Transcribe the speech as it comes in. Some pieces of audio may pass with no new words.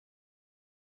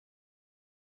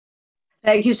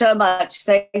Thank you so much.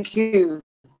 Thank you.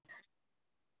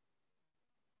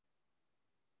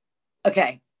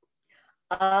 Okay.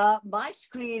 My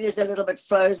screen is a little bit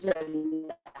frozen,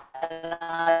 and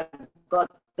I've got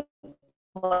the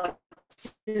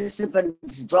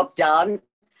participants drop down,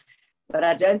 but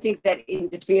I don't think that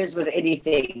interferes with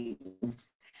anything.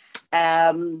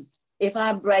 If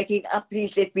I'm breaking up,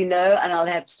 please let me know, and I'll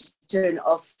have to turn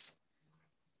off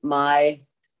my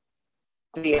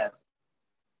video.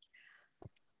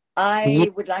 I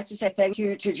would like to say thank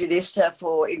you to Janessa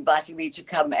for inviting me to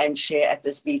come and share at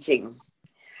this meeting.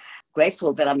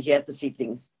 Grateful that I'm here this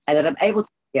evening and that I'm able to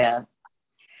be here.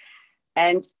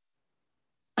 And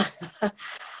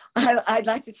I'd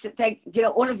like to thank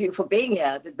all of you for being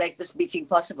here that make this meeting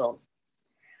possible.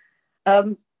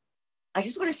 I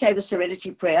just want to say the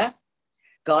serenity prayer.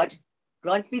 God,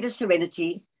 grant me the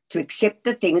serenity to accept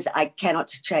the things I cannot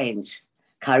change,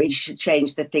 courage to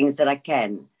change the things that I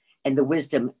can, and the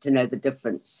wisdom to know the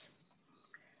difference.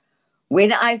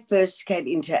 When I first came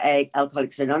into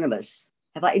Alcoholics Anonymous,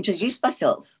 have I introduced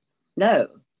myself? No.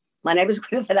 My name is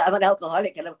Gwyneth V. I'm an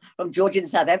alcoholic and I'm from Georgia in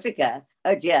South Africa.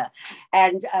 Oh dear.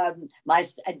 And on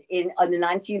the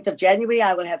 19th of January,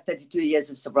 I will have 32 years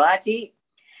of sobriety.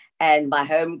 And my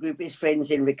home group is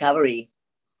Friends in Recovery.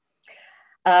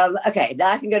 Okay,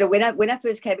 now I can go to when I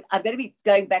first came. I'm going to be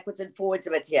going backwards and forwards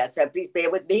a bit here, so please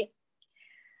bear with me.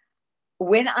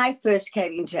 When I first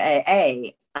came into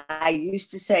AA, I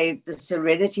used to say the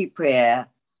serenity prayer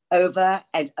over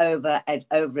and over and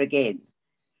over again.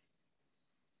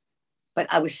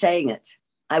 But I was saying it.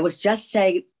 I was just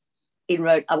saying it in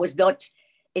rote.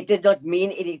 It did not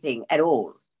mean anything at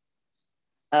all.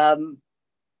 And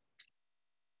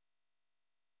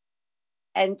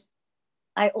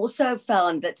I also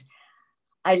found that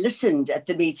I listened at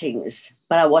the meetings,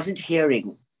 but I wasn't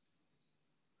hearing.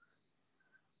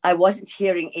 I wasn't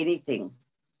hearing anything.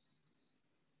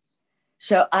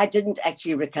 So I didn't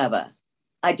actually recover.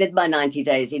 I did my 90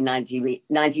 days in 90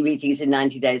 meetings in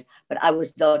 90 days, but I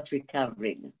was not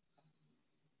recovering.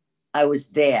 I was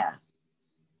there.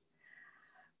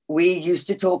 We used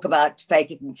to talk about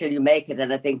fake it until you make it.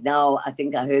 And I think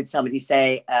I heard somebody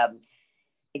say,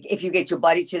 if you get your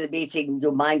body to the meeting,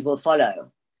 your mind will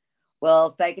follow.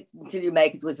 Well, fake it until you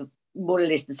make it was more or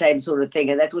less the same sort of thing.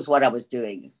 And that was what I was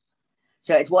doing.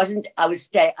 So it wasn't, I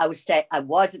was at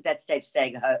that stage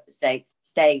staying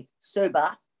sober,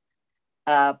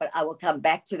 but I will come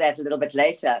back to that a little bit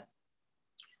later.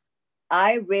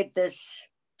 I read this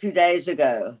 2 days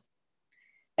ago.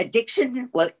 Addiction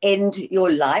will end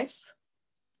your life.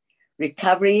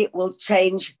 Recovery will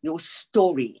change your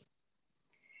story.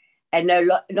 And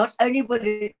not only will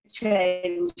it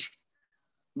change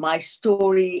my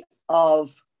story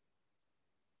of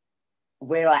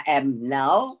where I am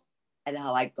now, and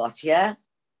how I got here,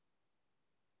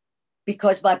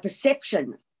 because my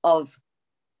perception of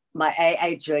my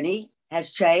AA journey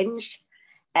has changed,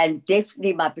 and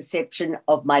definitely my perception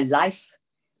of my life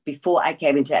before I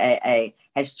came into AA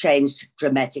has changed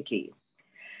dramatically.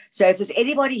 So if there's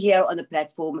anybody here on the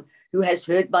platform who has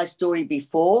heard my story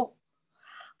before,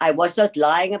 I was not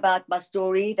lying about my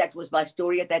story. That was my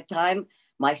story at that time.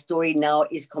 My story now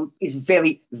is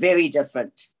very, very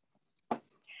different.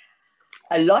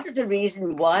 A lot of the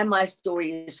reason why my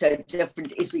story is so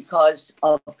different is because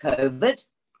of COVID.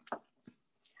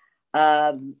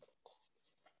 I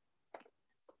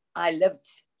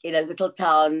lived in a little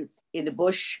town in the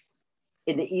bush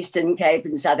in the Eastern Cape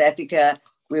in South Africa,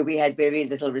 where we had very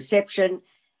little reception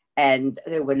and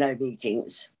there were no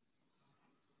meetings.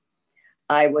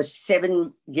 I was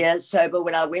 7 years sober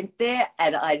when I went there,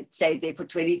 and I stayed there for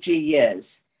 23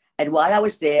 years. And while I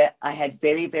was there, I had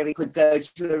could go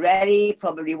to a rally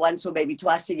probably once or maybe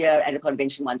twice a year and a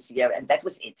convention once a year. And that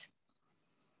was it.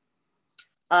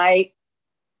 I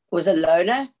was a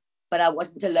loner, but I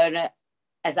wasn't a loner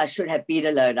as I should have been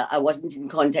a loner. I wasn't in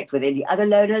contact with any other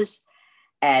loners.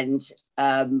 And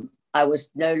I was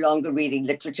no longer reading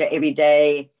literature every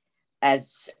day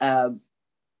as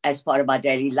part of my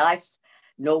daily life,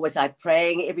 nor was I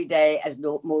praying every day as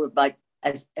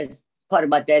part of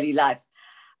my daily life.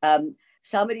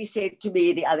 Somebody said to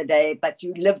me the other day, but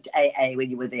you lived AA when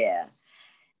you were there.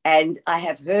 And I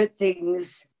have heard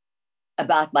things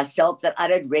about myself that I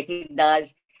don't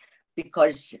recognize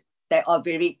because they are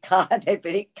very kind, they're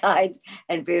very kind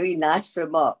and very nice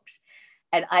remarks.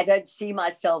 And I don't see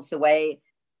myself the way,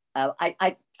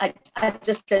 I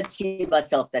just don't see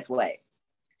myself that way.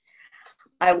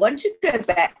 I want to go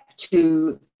back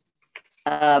to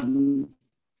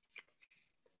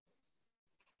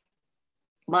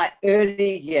my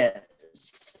early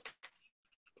years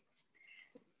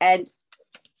and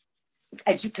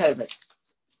to COVID.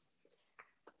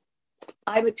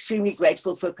 I'm extremely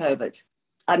grateful for COVID.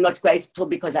 I'm not grateful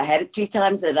because I had it 3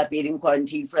 times and I've been in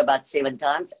quarantine for about 7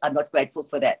 times. I'm not grateful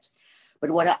for that.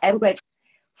 But what I am grateful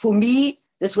for, me,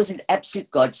 this was an absolute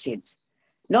godsend.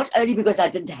 Not only because I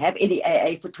didn't have any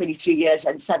AA for 23 years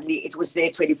and suddenly it was there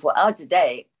 24 hours a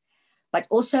day, but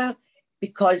also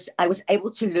because I was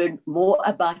able to learn more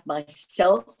about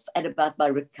myself and about my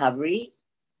recovery.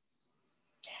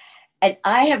 And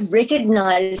I have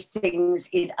recognized things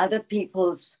in other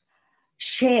people's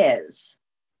shares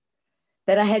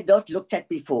that I had not looked at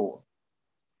before.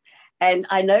 And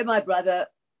I know my brother,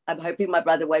 I'm hoping my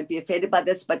brother won't be offended by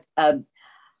this, but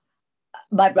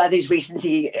my brother's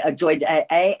recently joined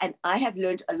AA, and I have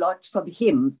learned a lot from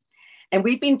him. And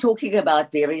we've been talking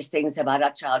about various things about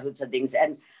our childhoods and things.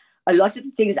 And a lot of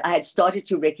the things I had started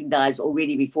to recognize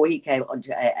already before he came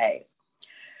onto AA.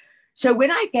 So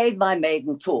when I gave my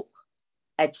maiden talk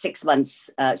at 6 months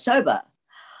sober,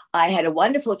 I had a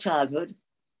wonderful childhood.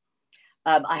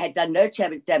 I had done no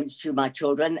damage to my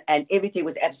children and everything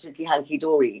was absolutely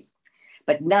hunky-dory.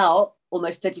 But now,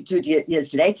 almost 32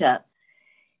 years later,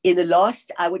 in the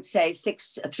last, I would say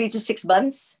 3 to 6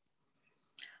 months,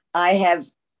 I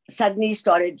have suddenly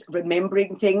started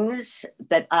remembering things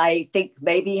that I think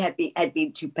maybe had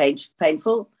been too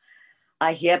painful.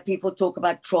 I hear people talk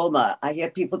about trauma. I hear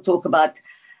people talk about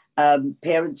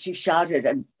parents who shouted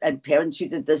and parents who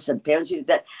did this and parents who did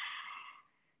that.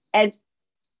 And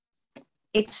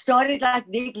it started like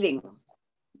niggling.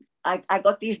 I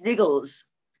got these niggles,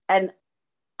 and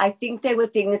I think they were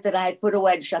things that I had put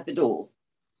away and shut the door.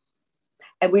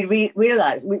 And we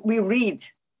realize we read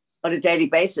on a daily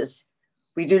basis.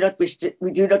 We do not wish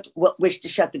to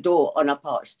shut the door on our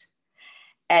past.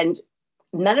 And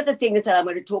none of the things that I'm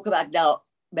going to talk about now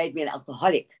made me an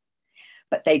alcoholic,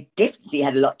 but they definitely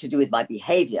had a lot to do with my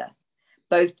behavior,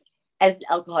 both as an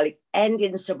alcoholic and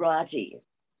in sobriety.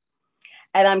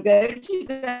 And I'm going to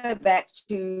go back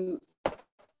to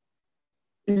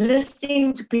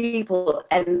listening to people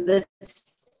and the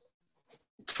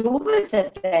trauma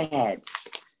that they had.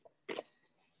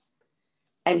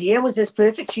 And here was this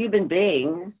perfect human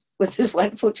being with this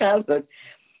wonderful childhood.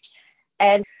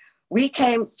 And we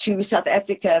came to South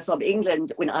Africa from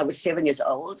England when I was 7 years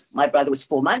old. My brother was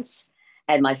 4 months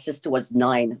and my sister was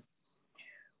 9.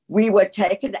 We were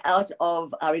taken out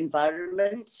of our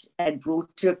environment and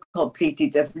brought to a completely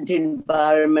different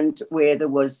environment where there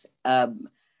was a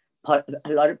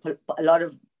lot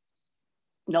of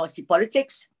nasty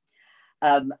politics.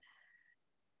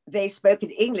 They spoke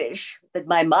in English that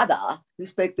my mother, who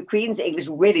spoke the Queen's English,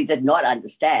 really did not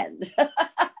understand.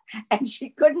 And she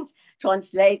couldn't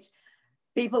translate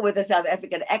people with a South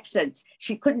African accent.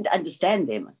 She couldn't understand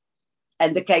them.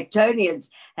 And the Cape Townians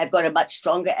have got a much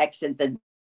stronger accent than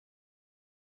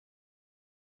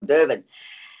Durban.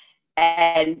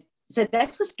 And so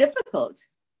that was difficult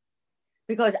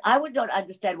because I would not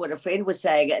understand what a friend was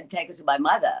saying and take it to my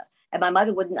mother. And my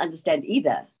mother wouldn't understand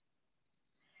either.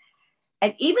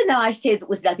 And even though I said it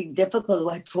was nothing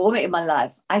difficult or trauma in my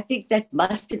life, I think that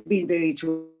must have been very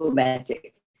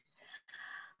traumatic.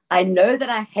 I know that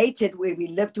I hated where we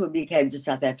lived when we came to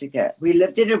South Africa. We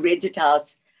lived in a rented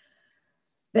house.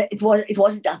 It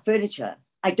wasn't our furniture.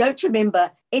 I don't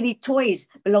remember any toys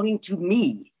belonging to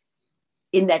me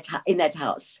in that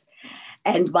house.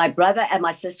 And my brother and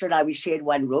my sister and I, we shared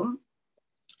one room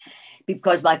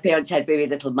because my parents had very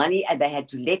little money and they had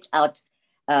to let out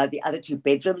the other 2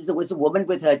 bedrooms. There was a woman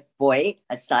with her boy,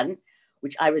 a son,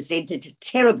 which I resented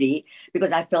terribly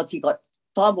because I felt he got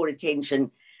far more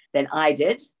attention than I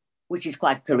did, which is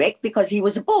quite correct because he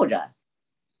was a boarder.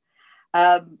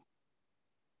 The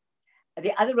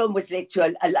other room was let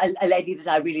to a lady that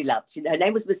I really loved. Her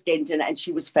name was Miss Denton and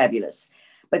she was fabulous.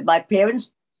 But my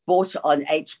parents bought on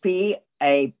HP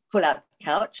a pull-out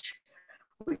couch,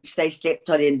 which they slept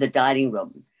on in the dining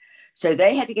room. So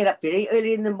they had to get up very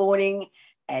early in the morning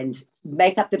and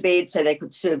make up the bed so they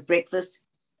could serve breakfast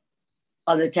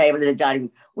on the table in the dining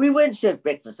room. We weren't served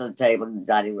breakfast on the table in the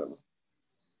dining room.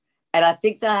 And I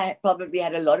think that I probably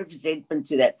had a lot of resentment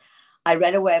to that. I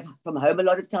ran away from home a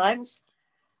lot of times.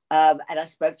 And I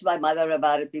spoke to my mother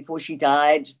about it before she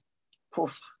died,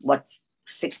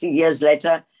 60 years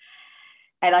later.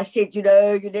 And I said, you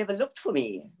never looked for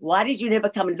me. Why did you never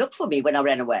come and look for me when I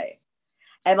ran away?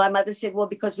 And my mother said, well,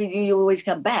 because we knew you always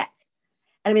come back.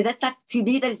 And I mean, to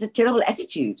me, that is a terrible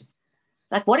attitude.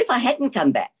 Like, what if I hadn't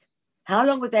come back? How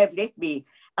long would they have left me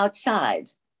outside,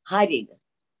 hiding?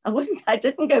 I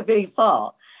didn't go very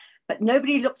far, but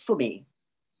nobody looked for me.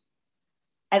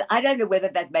 And I don't know whether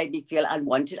that made me feel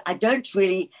unwanted. I don't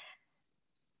really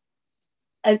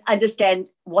understand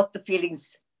what the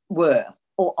feelings were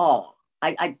or are.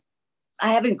 I I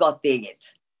haven't got there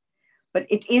yet. But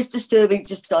it is disturbing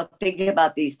to start thinking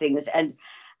about these things. And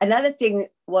another thing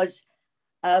was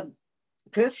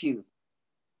curfew.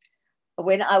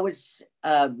 When I was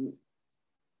out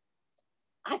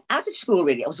of school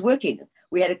already, I was working.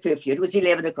 We had a curfew. It was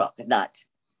 11 o'clock at night.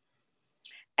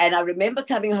 And I remember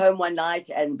coming home one night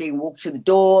and being walked to the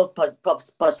door,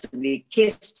 possibly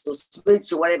kissed or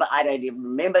smooched or whatever. I don't even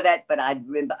remember that, but I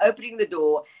remember opening the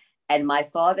door and my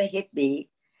father hit me.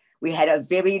 We had a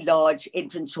very large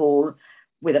entrance hall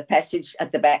with a passage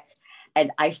at the back, and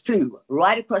I flew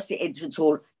right across the entrance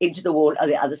hall into the wall on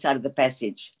the other side of the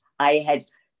passage. I had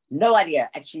no idea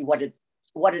actually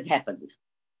what had happened.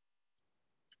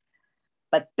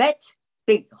 But that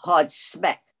big hard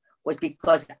smack was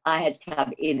because I had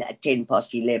come in at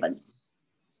 11:10.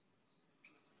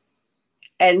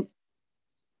 And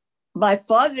my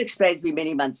father explained to me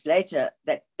many months later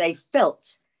that they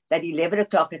felt that 11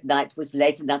 o'clock at night was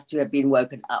late enough to have been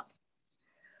woken up.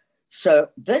 So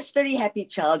this very happy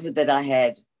childhood that I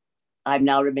had, I'm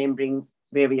now remembering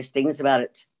various things about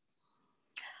it.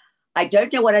 I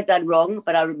don't know what I'd done wrong,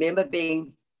 but I remember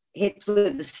being hit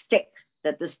with a stick,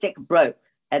 that the stick broke.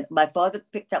 And my father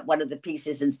picked up one of the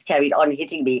pieces and carried on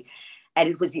hitting me. And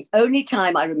it was the only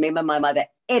time I remember my mother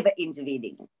ever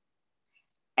intervening.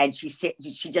 And she said,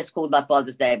 she just called my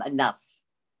father's name, enough.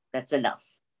 That's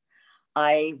enough.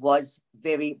 I was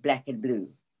very black and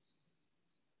blue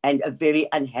and a very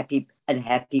unhappy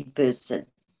person.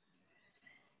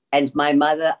 And my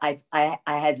mother, I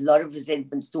had a lot of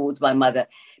resentments towards my mother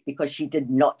because she did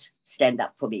not stand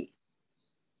up for me.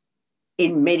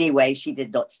 In many ways, she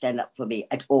did not stand up for me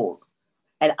at all.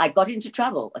 And I got into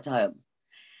trouble at home.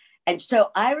 And so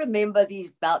I remember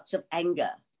these bouts of anger,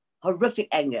 horrific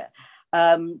anger.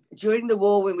 During the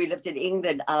war, when we lived in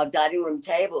England, our dining room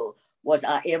table was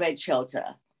our air raid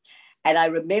shelter. And I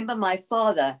remember my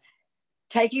father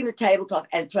taking the tablecloth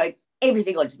and throwing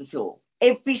everything onto the floor,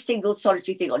 every single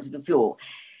solitary thing onto the floor,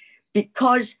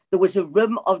 because there was a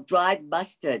rim of dried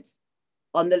mustard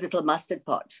on the little mustard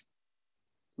pot.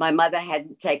 My mother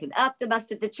hadn't taken out the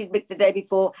mustard that she'd mixed the day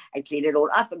before and cleaned it all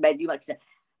up and made new mustard.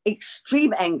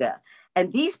 Extreme anger.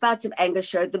 And these bouts of anger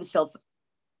showed themselves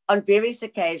on various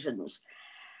occasions.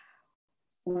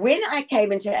 When I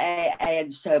came into AA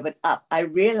and sobered up, I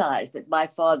realized that my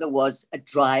father was a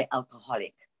dry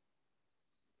alcoholic.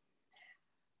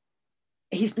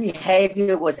 His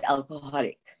behavior was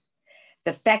alcoholic.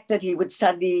 The fact that he would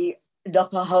suddenly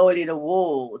knock a hole in a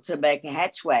wall to make a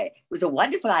hatchway was a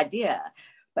wonderful idea.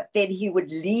 But then he would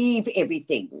leave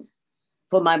everything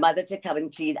for my mother to come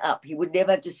and clean up. He would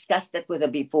never discuss that with her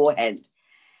beforehand.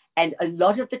 And a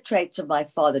lot of the traits of my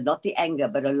father, not the anger,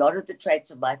 but a lot of the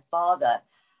traits of my father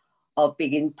of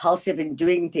being impulsive in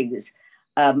doing things,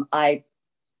 I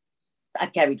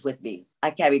carried with me.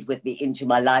 I carried with me into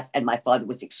my life. And my father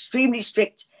was extremely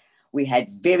strict. We had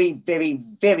very, very,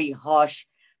 very harsh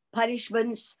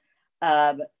punishments,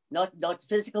 not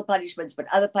physical punishments, but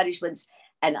other punishments.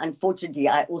 And unfortunately,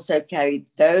 I also carried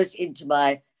those into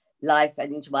my life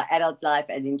and into my adult life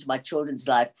and into my children's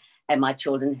life. And my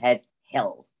children had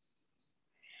hell.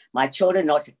 My children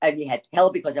not only had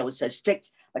hell because I was so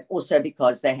strict, but also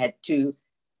because they had two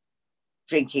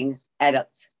drinking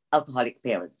adult alcoholic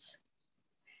parents.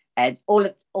 And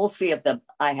all three of them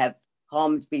I have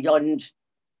harmed beyond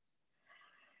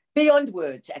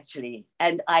words, actually.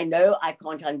 And I know I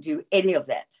can't undo any of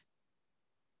that.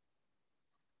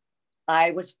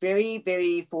 I was very,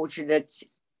 very fortunate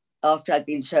after I'd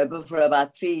been sober for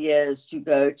about 3 years to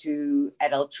go to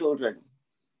adult children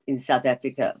in South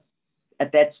Africa.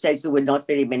 At that stage, there were not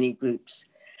very many groups.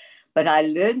 But I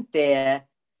learned there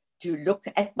to look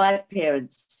at my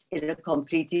parents in a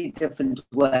completely different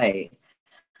way.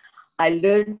 I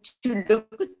learned to look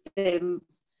at them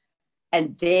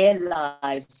and their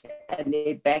lives and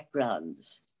their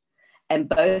backgrounds. And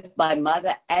both my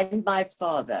mother and my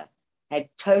father had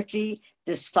totally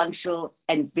dysfunctional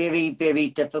and very, very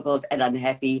difficult and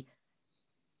unhappy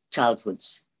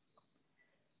childhoods.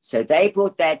 So they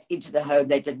brought that into the home.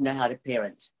 They didn't know how to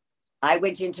parent. I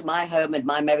went into my home and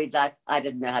my married life. I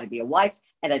didn't know how to be a wife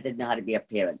and I didn't know how to be a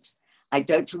parent. I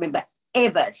don't remember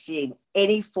ever seeing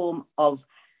any form of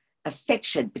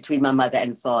affection between my mother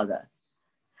and father.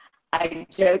 I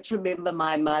don't remember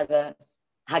my mother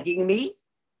hugging me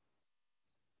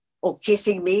or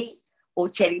kissing me or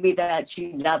telling me that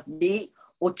she loved me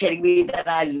or telling me that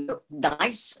I looked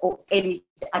nice or anything.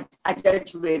 I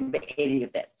don't remember any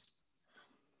of that.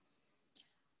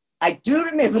 I do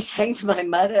remember saying to my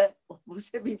mother,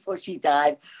 also before she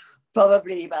died,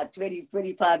 probably about 20,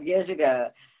 25 years ago,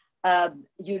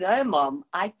 Mom,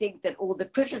 I think that all the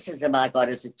criticism I got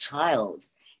as a child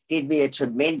did me a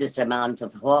tremendous amount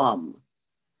of harm.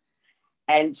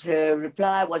 And her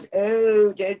reply was,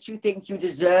 "Oh, don't you think you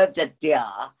deserved it, dear?"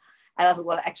 And I thought,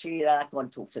 well, actually, I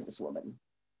can't talk to this woman.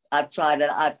 I've tried it.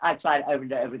 I've tried over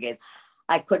and over again.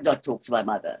 I could not talk to my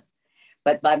mother.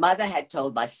 But my mother had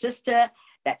told my sister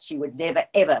that she would never,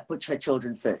 ever put her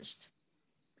children first.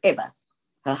 Ever.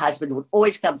 Her husband would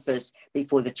always come first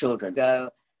before the children.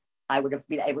 Go, I would have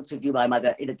been able to view my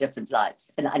mother in a different light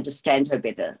and understand her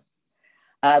better.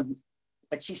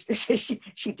 But she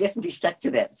definitely stuck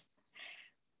to that.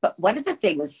 But one of the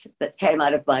things that came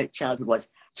out of my childhood was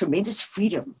tremendous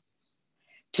freedom,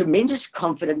 tremendous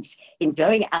confidence in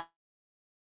going out.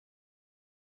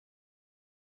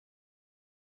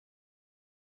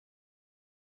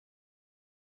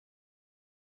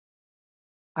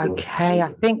 Okay,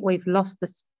 I think we've lost the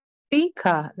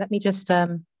speaker. Let me just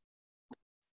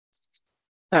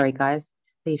sorry guys,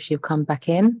 see if she'll come back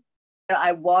in.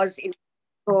 I was in,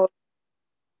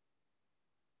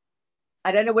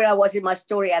 I don't know where I was in my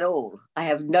story at all. I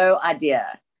have no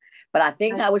idea. But I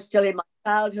think I was still in my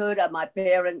childhood and my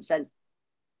parents. And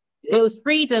it was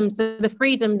freedom. So the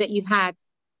freedom that you had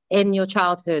in your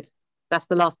childhood, that's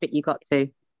the last bit you got to.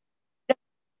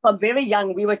 From very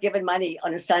young, we were given money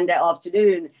on a Sunday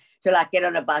afternoon to like get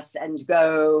on a bus and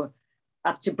go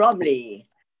up to Bromley.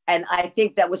 And I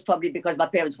think that was probably because my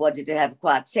parents wanted to have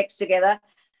quiet sex together.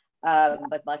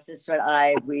 But my sister and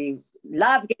I, we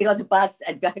loved getting on the bus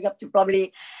and going up to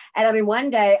Bromley. And I mean,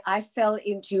 one day I fell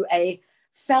into a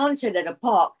fountain at a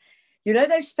park. You know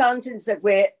those fountains that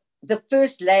where the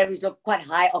first layer is not quite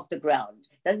high off the ground.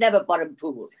 Doesn't have a bottom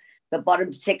pool. The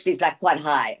bottom section is like quite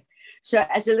high. So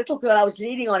as a little girl, I was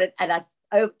leaning on it and I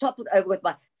toppled over with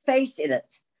my face in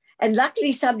it. And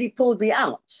luckily somebody pulled me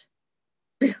out.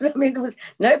 Because I mean, there was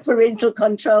no parental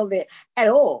control there at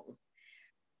all.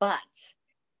 But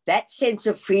that sense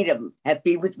of freedom has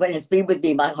been with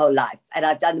me my whole life. And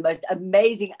I've done the most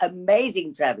amazing,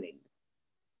 amazing traveling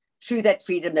through that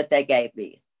freedom that they gave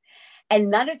me.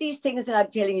 And none of these things that I'm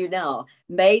telling you now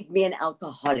made me an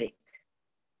alcoholic.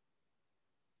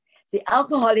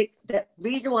 The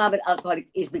reason why I'm an alcoholic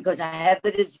is because I have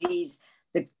the disease,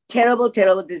 the terrible,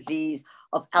 terrible disease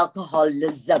of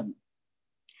alcoholism.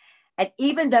 And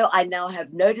even though I now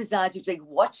have no desire to drink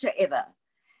whatsoever,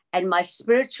 and my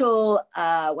spiritual,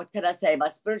 my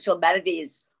spiritual malady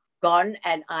is gone,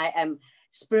 and I am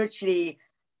spiritually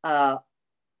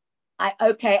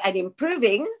okay and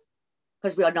improving,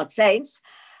 because we are not saints.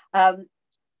 I've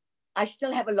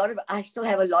got a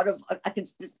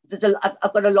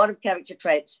lot of character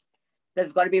traits that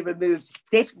have got to be removed.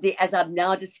 Definitely, as I'm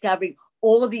now discovering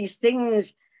all these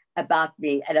things about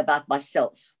me and about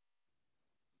myself.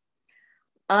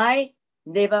 I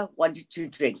never wanted to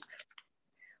drink.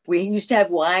 We used to have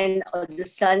wine on the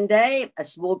Sunday, a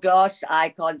small glass. I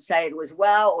can't say it was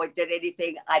well or it did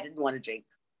anything. I didn't want to drink.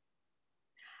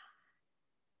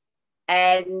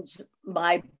 And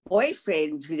my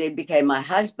boyfriend, who then became my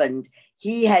husband,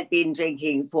 he had been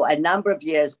drinking for a number of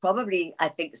years, probably, I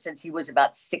think, since he was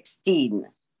about 16.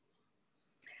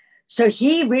 So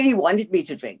he really wanted me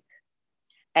to drink.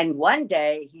 And one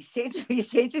day he said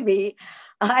to me,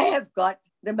 "I have got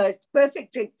the most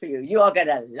perfect drink for you. You are going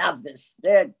to love this.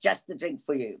 They're just the drink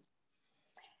for you."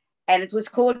 And it was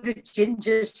called a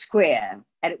ginger square.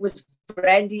 And it was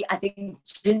brandy, I think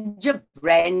ginger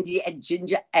brandy and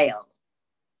ginger ale.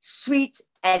 Sweet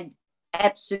and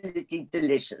absolutely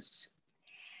delicious.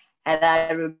 And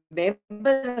I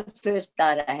remember the first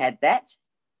night I had that.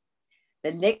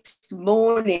 The next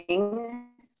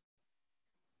morning,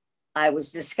 I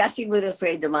was discussing with a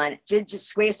friend of mine ginger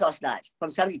square sauce night from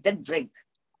somebody who didn't drink.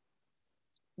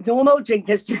 Normal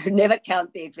drinkers do never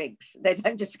count their drinks. They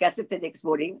don't discuss it the next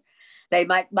morning. They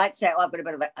might say, "Oh, I've got a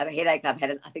bit of a headache. I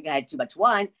think I had too much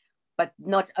wine," but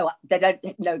they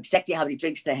don't know exactly how many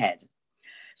drinks they had.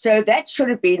 So that should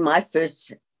have been my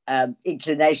first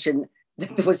inclination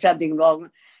that there was something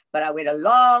wrong, but I went a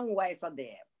long way from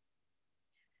there.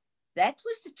 That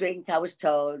was the drink I was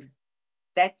told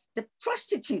that the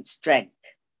prostitutes drank.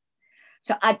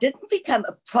 So I didn't become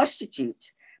a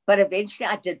prostitute, but eventually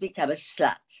I did become a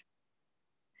slut.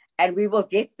 And we will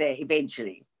get there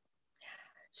eventually.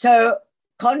 So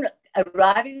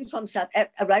arriving from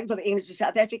England to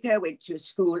South Africa, went to a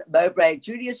school, Mowbray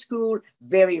Junior School,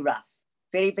 very rough.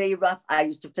 Very, very rough. I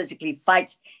used to physically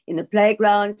fight in the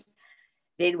playground.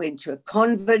 Then went to a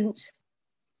convent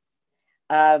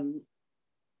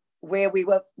where we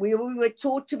were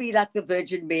taught to be like the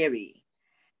Virgin Mary.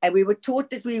 And we were taught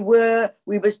that we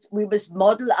must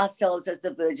model ourselves as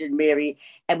the Virgin Mary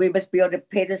and we must be on a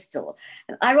pedestal.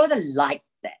 And I rather liked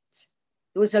that.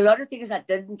 There was a lot of things I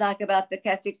didn't like about the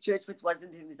Catholic Church, but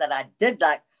wasn't things that I did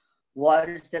like,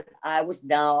 was that I was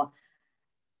now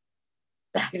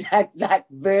like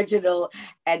virginal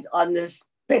and on this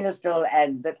pedestal,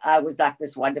 and that I was like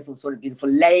this wonderful, sort of beautiful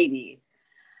lady.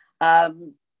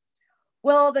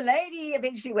 Well, the lady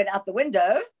eventually went out the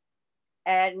window,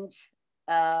 and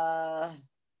the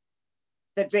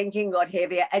drinking got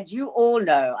heavier. And you all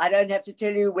know, I don't have to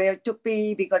tell you where it took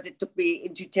me, because it took me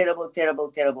into terrible, terrible,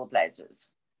 terrible places.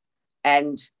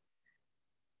 And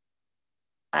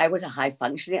I was a high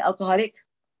functioning alcoholic.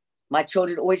 My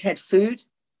children always had food.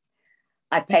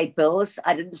 I paid bills.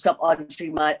 I didn't stop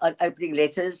answering my opening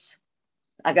letters.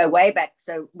 I go way back,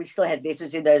 so we still had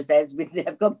letters in those days. We didn't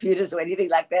have computers or anything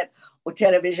like that, or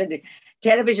television.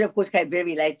 Television, of course, came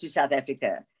very late to South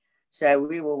Africa. So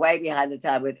we were way behind the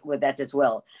time with that as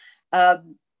well. But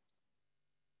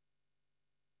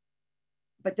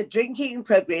the drinking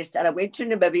progressed, and I went to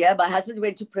Namibia. My husband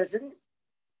went to prison.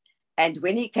 And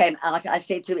when he came out, I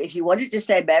said to him, if he wanted to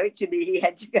stay married to me, he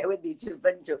had to go with me to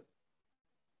Windhoek.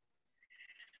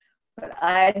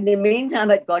 But in the meantime,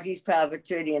 had got his power of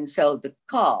attorney and sold the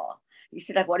car. He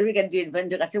said, like, what are we going to do in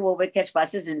Windhoek? I said, well, we'll catch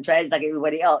buses and trains like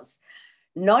everybody else.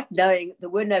 Not knowing there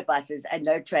were no buses and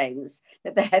no trains,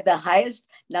 that they had the highest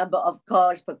number of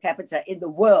cars per capita in the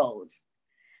world.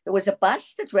 There was a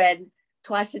bus that ran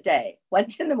twice a day,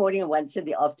 once in the morning and once in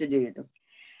the afternoon.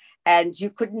 And you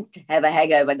couldn't have a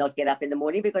hangover and not get up in the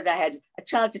morning, because I had a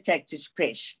child to take to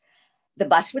creche. The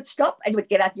bus would stop and you would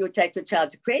get up and you would take your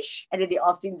child to creche. And in the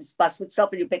afternoon, this bus would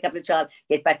stop and you pick up your child,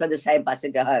 get back on the same bus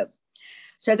and go home.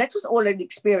 So that was all an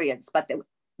experience. But the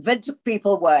Windhoek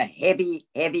people were heavy,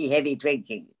 heavy, heavy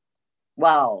drinking.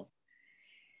 Wow.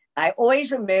 I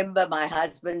always remember my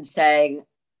husband saying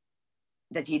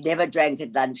that he never drank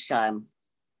at lunchtime.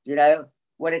 You know,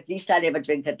 well, at least I never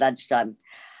drink at lunchtime.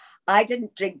 I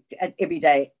didn't drink every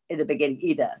day in the beginning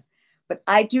either. But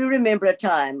I do remember a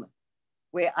time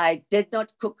where I did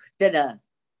not cook dinner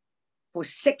for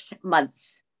 6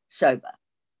 months sober.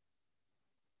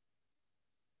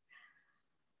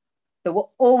 There were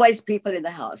always people in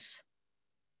the house.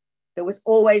 There was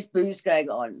always booze going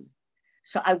on.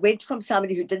 So I went from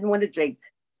somebody who didn't want to drink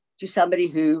to somebody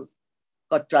who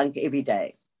got drunk every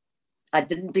day. I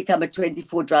didn't become a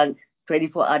 24-hour drunk.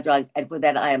 And for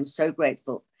that, I am so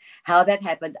grateful. How that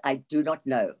happened, I do not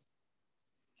know.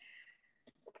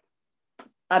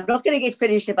 I'm not going to get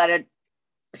finished if I don't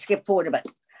skip forward a bit.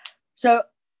 So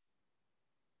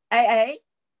AA,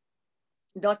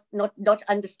 not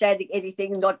understanding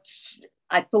anything.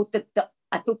 I thought that the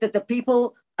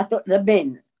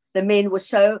men were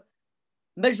so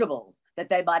miserable that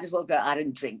they might as well go out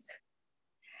and drink.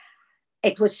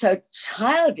 It was so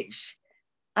childish.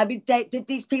 I mean, did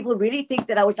these people really think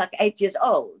that I was like 8 years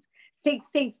old? Think.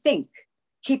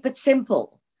 Keep it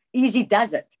simple. Easy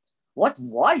does it. What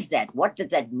was that? What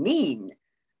did that mean?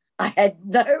 I had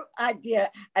no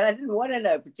idea, and I didn't want to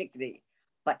know particularly.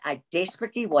 But I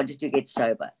desperately wanted to get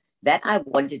sober. That I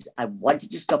wanted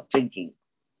to stop drinking.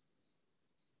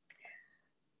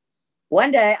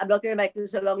 One day, I'm not going to make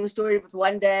this a long story, but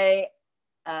one day,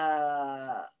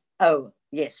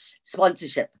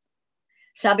 sponsorship.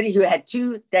 Somebody who had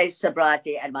 2 days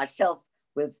sobriety and myself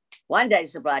with 1 day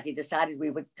sobriety decided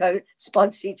we would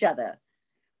co-sponsor each other.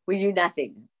 We knew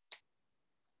nothing.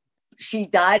 She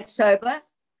died sober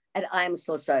and I am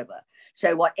still sober.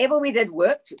 So whatever we did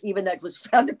worked, even though it was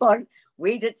frowned upon.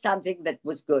 We did something that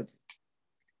was good.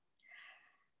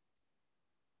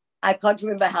 I can't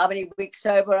remember how many weeks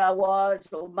sober I was,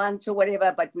 or months or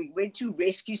whatever, but we went to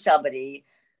rescue somebody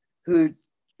who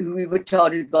we were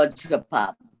told had gone to a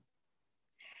pub.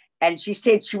 And she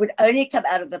said she would only come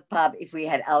out of the pub if we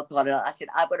had alcohol. And I said,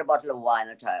 I've got a bottle of wine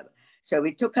at home. So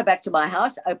we took her back to my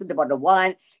house, opened the bottle of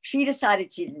wine. She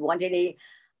decided she didn't want any.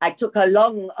 I took her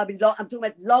I'm talking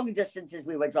about long distances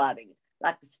we were driving,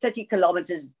 like 30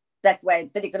 kilometers that way,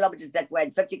 30 kilometers that way,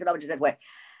 and 50 kilometers that way.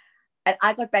 And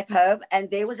I got back home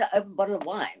and there was an open bottle of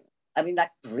wine. I mean,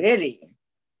 like, really?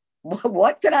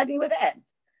 What could I do with that?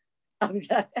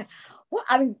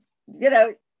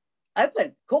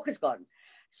 Open, cork is gone.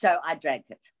 So I drank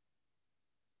it.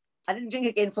 I didn't drink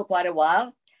again for quite a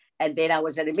while. And then I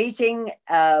was at a meeting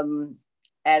and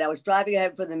I was driving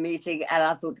home from the meeting and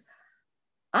I thought,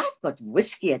 I've got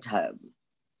whiskey at home.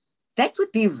 That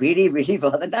would be really, really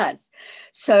rather nice.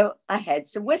 So I had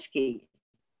some whiskey.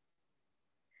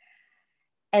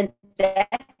 And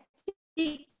that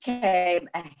became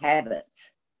a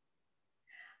habit.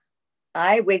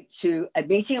 I went to a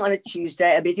meeting on a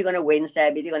Tuesday, a meeting on a Wednesday,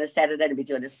 a meeting on a Saturday, and a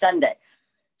meeting on a Sunday.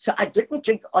 So I didn't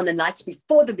drink on the nights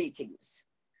before the meetings.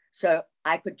 So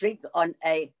I could drink on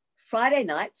a Friday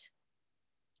night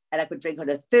and I could drink on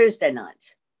a Thursday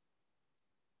night.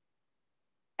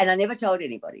 And I never told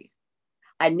anybody.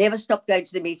 I never stopped going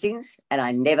to the meetings, and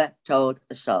I never told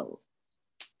a soul.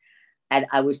 And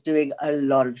I was doing a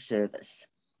lot of service.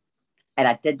 And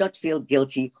I did not feel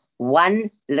guilty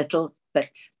one little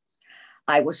bit.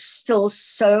 I was still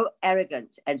so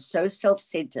arrogant and so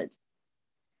self-centered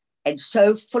and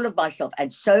so full of myself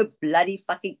and so bloody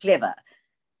fucking clever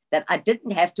that I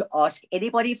didn't have to ask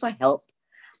anybody for help.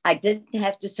 I didn't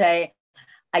have to say,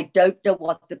 I don't know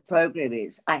what the program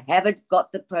is. I haven't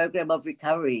got the program of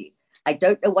recovery. I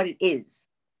don't know what it is,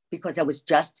 because I was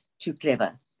just too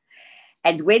clever.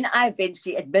 And when I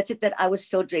eventually admitted that I was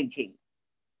still drinking,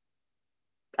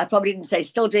 I probably didn't say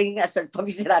still drinking.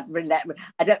 Probably said I'd relapsed.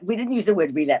 We didn't use the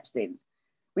word relapse then.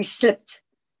 We slipped.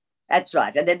 That's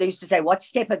right. And then they used to say, what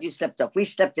step have you slipped off? We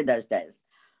slipped in those days.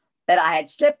 That I had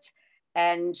slipped,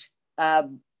 and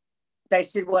they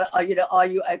said, well, are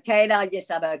you okay now? Yes,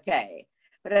 I'm okay.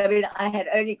 But I mean, I had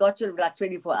only got to like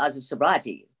 24 hours of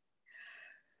sobriety.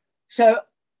 So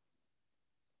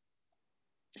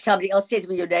somebody else said to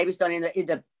me, your name is not in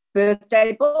the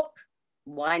birthday book.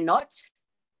 Why not?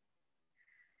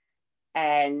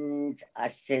 And I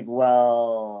said,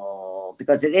 well,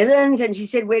 because it isn't. And she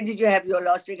said, when did you have your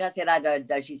last drink? I said, I don't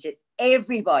know. She said,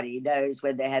 everybody knows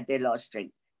when they had their last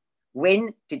drink.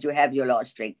 When did you have your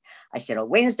last drink? I said, on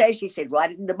Wednesday. She said,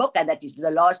 write it in the book, and that is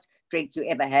the last drink you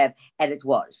ever have. And it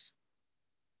was.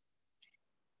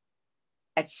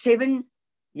 At 7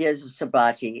 years of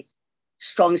sobriety,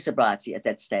 strong sobriety at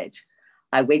that stage,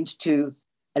 I went to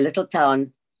a little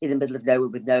town in the middle of nowhere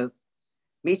with no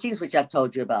meetings, which I've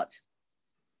told you about.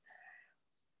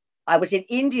 I was in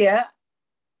India.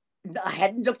 I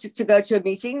hadn't looked to go to a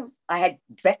meeting. I had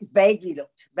vaguely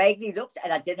looked,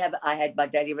 and I had my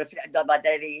daily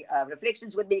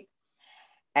reflections with me,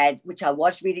 and which I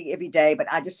was reading every day.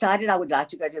 But I decided I would like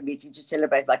to go to a meeting to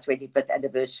celebrate my 25th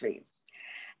anniversary,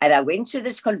 and I went to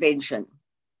this convention,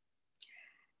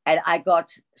 and I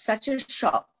got such a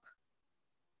shock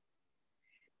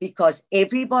because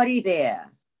everybody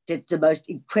there did the most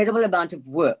incredible amount of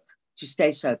work to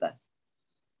stay sober,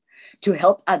 to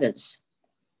help others,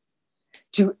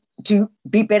 to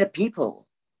be better people.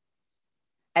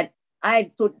 And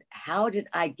I thought, how did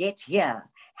I get here?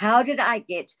 How did I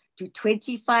get to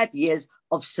 25 years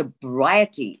of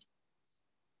sobriety,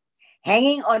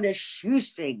 hanging on a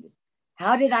shoestring?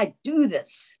 How did I do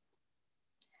this?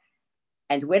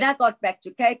 And when I got back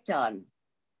to Cape Town,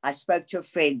 I spoke to a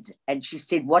friend, and she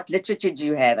said, what literature do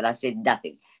you have? And I said,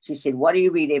 nothing. She said, what do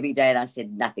you read every day? And I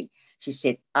said, nothing. She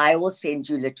said, I will send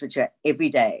you literature every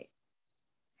day.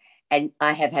 And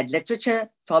I have had literature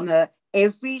from her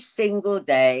every single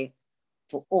day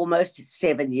for almost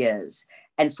 7 years.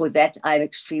 And for that, I'm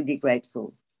extremely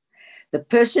grateful. The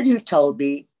person who told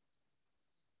me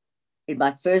in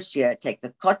my first year, take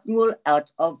the cotton wool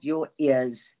out of your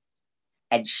ears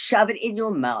and shove it in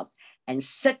your mouth and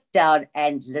sit down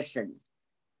and listen,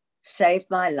 saved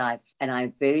my life. And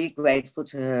I'm very grateful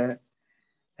to her.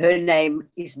 Her name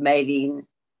is Maylene.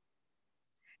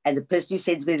 And the person who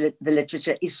sends me the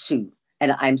literature is Sue.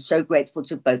 And I'm so grateful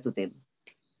to both of them.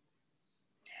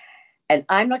 And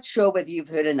I'm not sure whether you've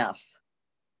heard enough.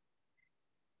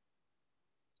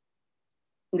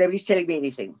 Nobody's telling me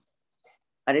anything.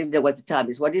 I don't even know what the time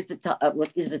is. What is the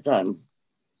time?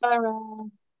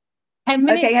 10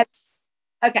 minutes.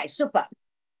 Okay, super.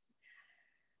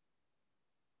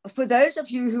 For those of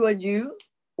you who are new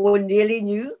or nearly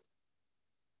new,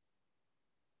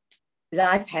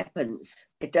 life happens.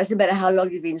 It doesn't matter how long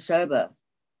you've been sober,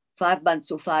 5 months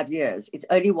or 5 years. It's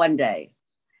only one day,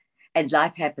 and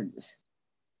life happens.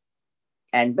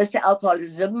 And Mr.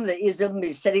 Alcoholism, the ism,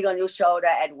 is sitting on your shoulder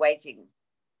and waiting.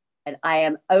 And I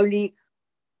am only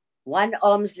one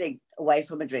arm's length away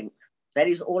from a drink. That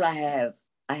is all I have.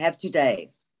 I have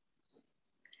today.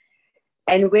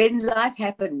 And when life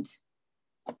happened,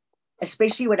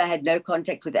 especially when I had no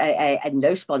contact with AA and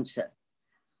no sponsor,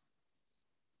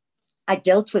 I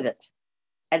dealt with it.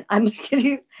 And I must tell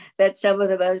you that some of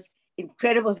the most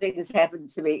incredible things happened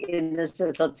to me in this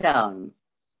little town.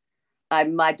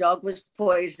 My dog was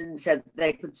poisoned so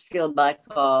they could steal my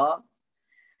car.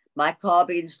 My car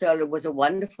being stolen was a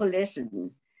wonderful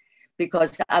lesson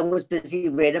because I was busy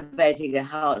renovating a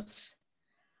house.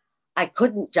 I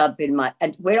couldn't jump in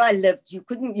and where I lived, you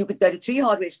could go to 3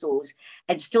 hardware stores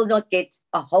and still not get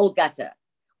a whole gutter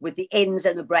with the ends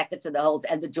and the brackets and the holes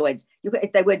and the joints.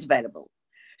 They weren't available.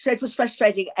 So it was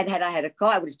frustrating. And had I had a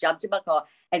car, I would have jumped in my car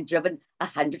and driven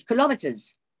 100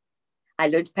 kilometers. I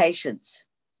learned patience.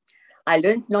 I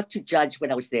learned not to judge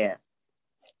when I was there.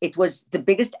 It was the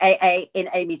biggest AA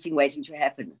NA meeting waiting to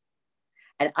happen.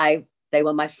 And I They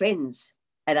were my friends,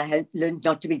 and I had learned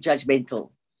not to be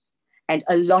judgmental, and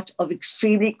a lot of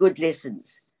extremely good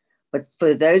lessons. But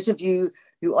for those of you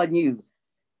who are new,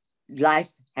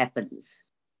 life happens,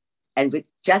 and we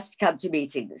just come to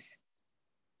meetings,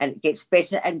 and it gets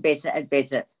better and better and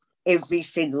better every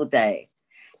single day.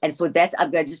 And for that,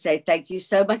 I'm going to say thank you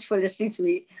so much for listening to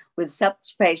me with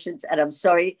such patience. And I'm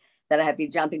sorry that I have been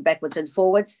jumping backwards and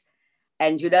forwards.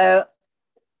 And, you know,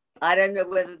 I don't know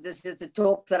whether this is the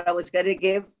talk that I was going to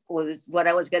give or what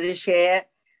I was going to share,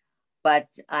 but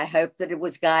I hope that it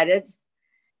was guided.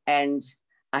 And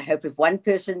I hope if one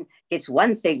person gets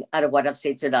one thing out of what I've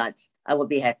said tonight, I will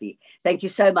be happy. Thank you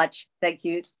so much. Thank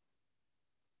you.